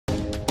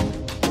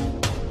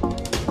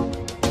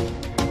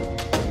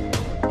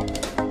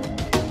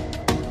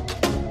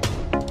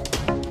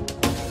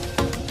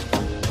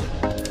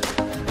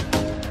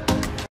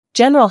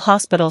General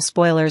Hospital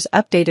spoilers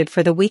updated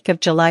for the week of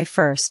July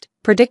 1st,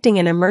 predicting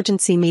an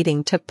emergency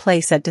meeting took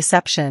place at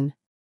Deception.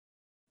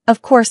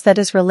 Of course, that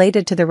is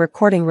related to the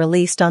recording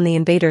released on the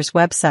Invaders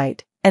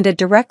website, and it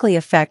directly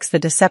affects the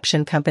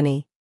Deception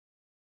company.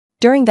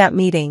 During that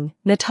meeting,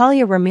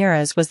 Natalia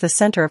Ramirez was the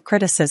center of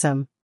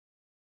criticism.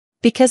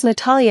 Because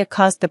Natalia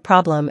caused the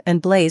problem, and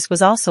Blaze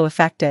was also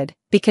affected,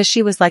 because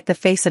she was like the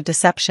face of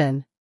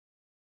Deception.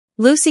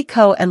 Lucy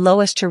Coe and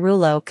Lois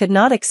Chirulo could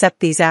not accept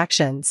these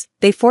actions.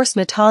 They forced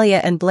Natalia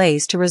and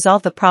Blaze to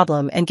resolve the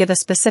problem and give a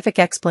specific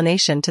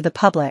explanation to the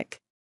public.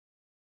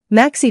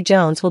 Maxie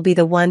Jones will be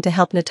the one to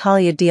help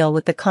Natalia deal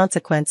with the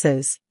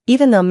consequences,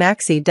 even though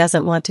Maxie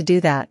doesn't want to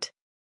do that.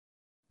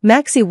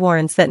 Maxie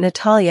warns that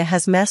Natalia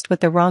has messed with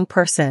the wrong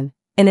person,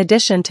 in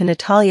addition to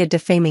Natalia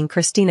defaming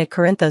Cristina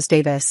Corinthos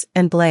Davis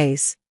and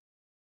Blaze.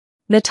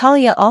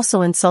 Natalia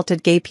also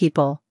insulted gay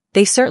people.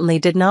 They certainly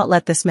did not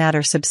let this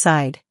matter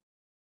subside.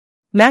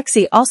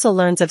 Maxie also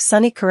learns of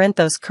Sonny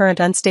Corinthos' current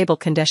unstable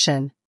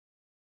condition.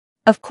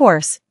 Of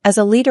course, as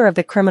a leader of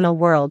the criminal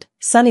world,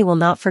 Sonny will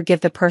not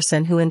forgive the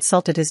person who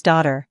insulted his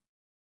daughter.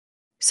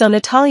 So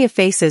Natalia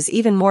faces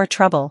even more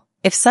trouble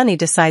if Sonny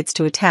decides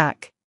to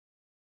attack.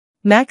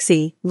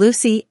 Maxie,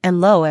 Lucy, and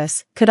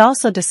Lois could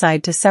also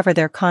decide to sever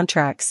their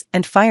contracts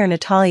and fire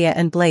Natalia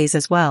and Blaze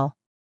as well.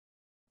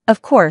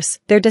 Of course,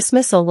 their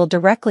dismissal will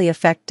directly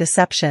affect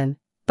Deception,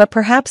 but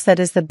perhaps that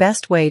is the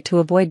best way to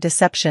avoid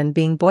Deception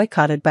being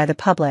boycotted by the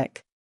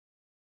public.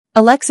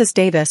 Alexis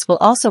Davis will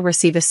also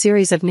receive a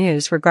series of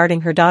news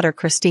regarding her daughter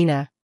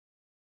Cristina.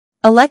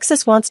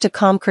 Alexis wants to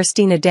calm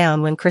Cristina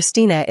down when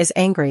Cristina is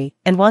angry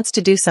and wants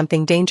to do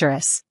something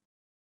dangerous.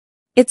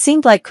 It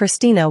seemed like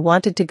Cristina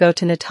wanted to go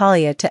to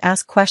Natalia to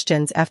ask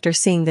questions after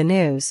seeing the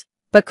news,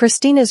 but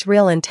Cristina's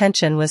real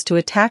intention was to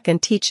attack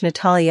and teach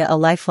Natalia a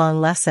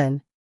lifelong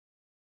lesson.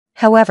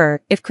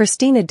 However, if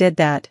Cristina did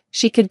that,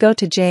 she could go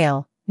to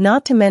jail,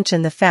 not to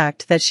mention the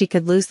fact that she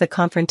could lose the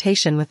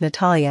confrontation with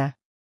Natalia.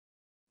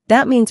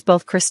 That means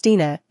both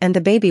Cristina and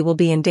the baby will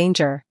be in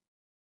danger.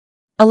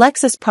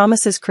 Alexis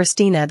promises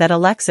Cristina that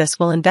Alexis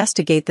will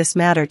investigate this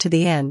matter to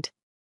the end.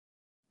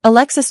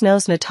 Alexis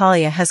knows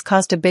Natalia has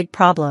caused a big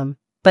problem,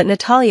 but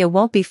Natalia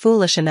won't be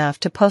foolish enough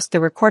to post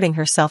the recording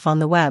herself on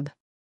the web.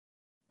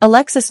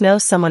 Alexis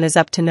knows someone is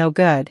up to no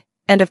good,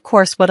 and of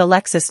course what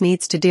Alexis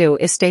needs to do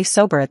is stay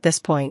sober at this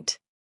point.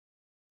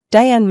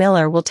 Diane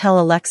Miller will tell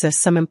Alexis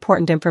some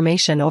important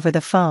information over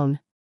the phone.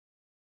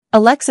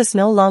 Alexis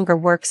no longer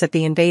works at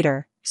the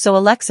Invader, so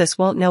Alexis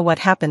won't know what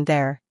happened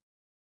there.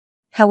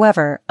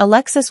 However,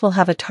 Alexis will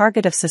have a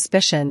target of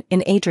suspicion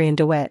in Adrian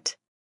DeWitt.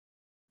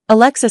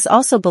 Alexis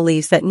also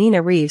believes that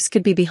Nina Reeves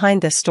could be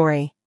behind this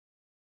story.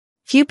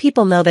 Few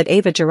people know that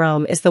Ava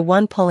Jerome is the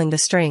one pulling the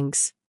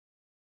strings.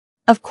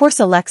 Of course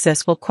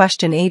Alexis will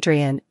question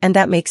Adrian, and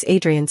that makes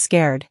Adrian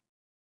scared.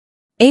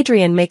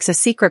 Adrian makes a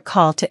secret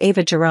call to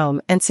Ava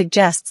Jerome and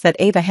suggests that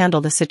Ava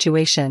handle the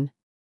situation.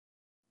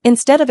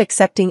 Instead of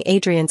accepting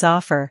Adrian's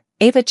offer,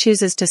 Ava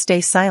chooses to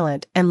stay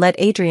silent and let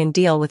Adrian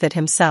deal with it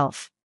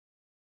himself.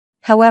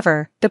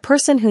 However, the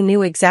person who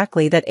knew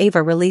exactly that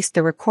Ava released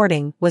the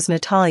recording was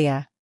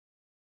Natalia.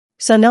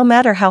 So no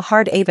matter how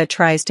hard Ava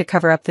tries to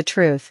cover up the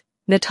truth,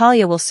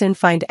 Natalia will soon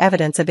find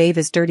evidence of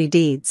Ava's dirty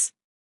deeds.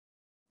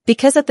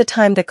 Because at the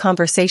time the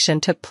conversation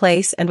took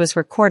place and was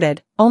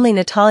recorded, only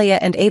Natalia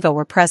and Ava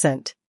were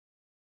present.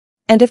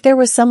 And if there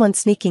was someone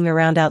sneaking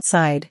around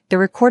outside, the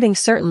recording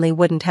certainly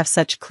wouldn't have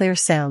such clear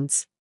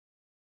sounds.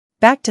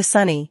 Back to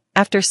Sonny.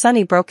 After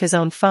Sonny broke his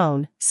own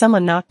phone,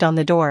 someone knocked on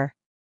the door.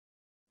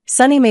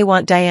 Sonny may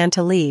want Diane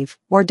to leave,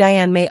 or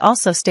Diane may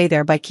also stay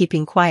there by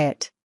keeping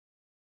quiet.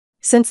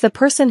 Since the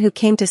person who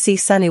came to see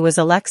Sonny was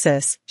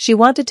Alexis, she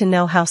wanted to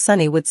know how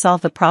Sonny would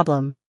solve the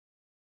problem.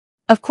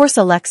 Of course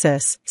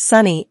Alexis,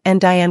 Sonny,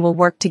 and Diane will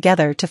work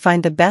together to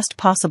find the best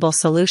possible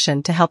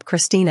solution to help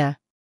Cristina.